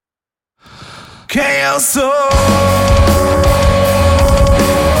Quem eu sou?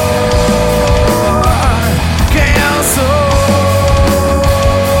 Quem eu sou?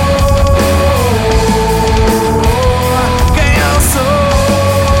 Quem eu sou?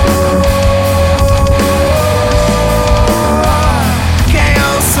 Quem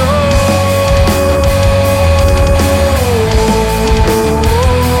eu sou?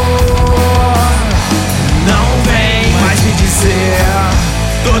 Não vem mais me dizer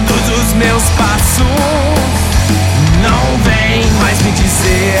todos os meus passos. Não vem mais me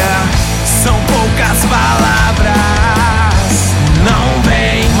dizer, são poucas palavras. Não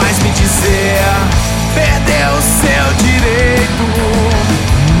vem mais me dizer, perdeu o seu direito.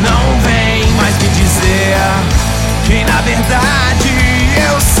 Não vem mais me dizer quem na verdade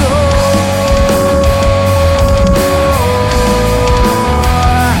eu sou.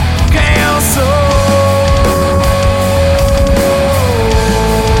 Quem eu sou?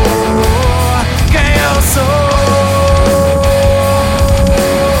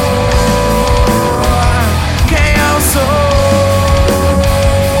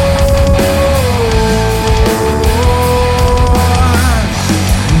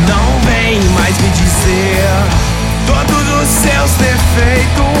 Todos os seus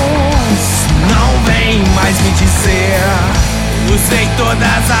defeitos. Não vem mais me dizer, usei todas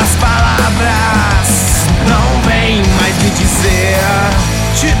as palavras. Não vem mais me dizer,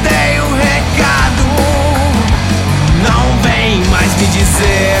 te dei o recado. Não vem mais me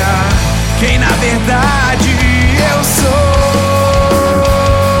dizer quem na verdade